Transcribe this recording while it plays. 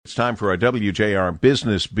It's time for our WJR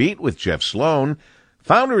Business Beat with Jeff Sloan,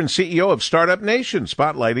 founder and CEO of Startup Nation,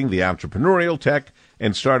 spotlighting the entrepreneurial tech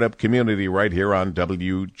and startup community right here on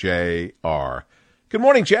WJR. Good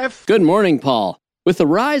morning, Jeff. Good morning, Paul. With the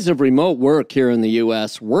rise of remote work here in the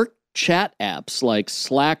U.S., work chat apps like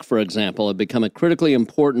Slack, for example, have become a critically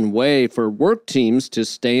important way for work teams to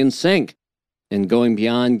stay in sync. And going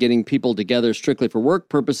beyond getting people together strictly for work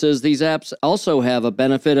purposes, these apps also have a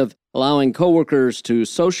benefit of allowing coworkers to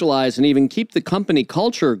socialize and even keep the company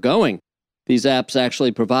culture going. These apps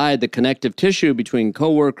actually provide the connective tissue between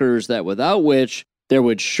coworkers that without which there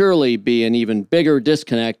would surely be an even bigger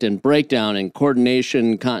disconnect and breakdown in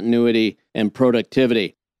coordination, continuity, and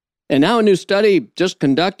productivity. And now a new study just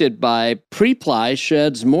conducted by Preply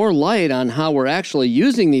sheds more light on how we're actually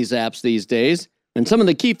using these apps these days. And some of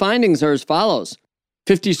the key findings are as follows.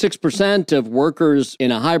 56% of workers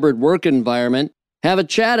in a hybrid work environment have a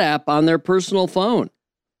chat app on their personal phone.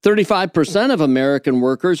 35% of American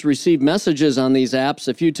workers receive messages on these apps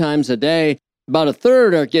a few times a day. About a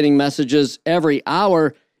third are getting messages every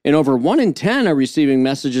hour, and over 1 in 10 are receiving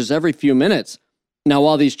messages every few minutes. Now,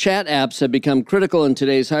 while these chat apps have become critical in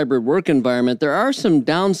today's hybrid work environment, there are some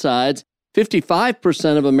downsides.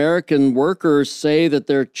 55% of American workers say that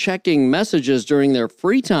they're checking messages during their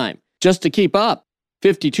free time just to keep up.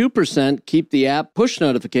 52% keep the app push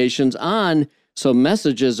notifications on so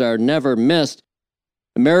messages are never missed.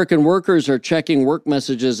 American workers are checking work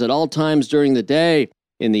messages at all times during the day.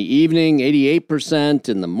 In the evening, 88%.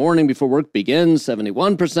 In the morning before work begins,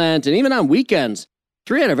 71%. And even on weekends,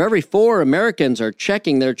 3 out of every 4 Americans are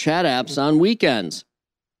checking their chat apps on weekends.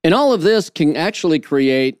 And all of this can actually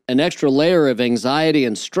create an extra layer of anxiety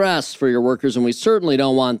and stress for your workers, and we certainly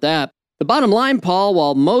don't want that. The bottom line, Paul,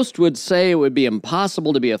 while most would say it would be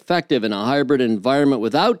impossible to be effective in a hybrid environment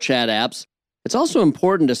without chat apps, it's also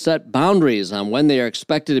important to set boundaries on when they are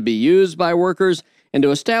expected to be used by workers and to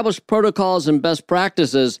establish protocols and best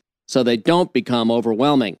practices so they don't become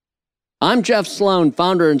overwhelming. I'm Jeff Sloan,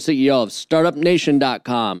 founder and CEO of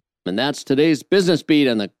StartupNation.com. And that's today's Business Beat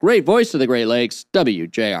on the great voice of the Great Lakes,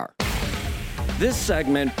 WJR. This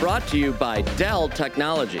segment brought to you by Dell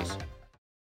Technologies.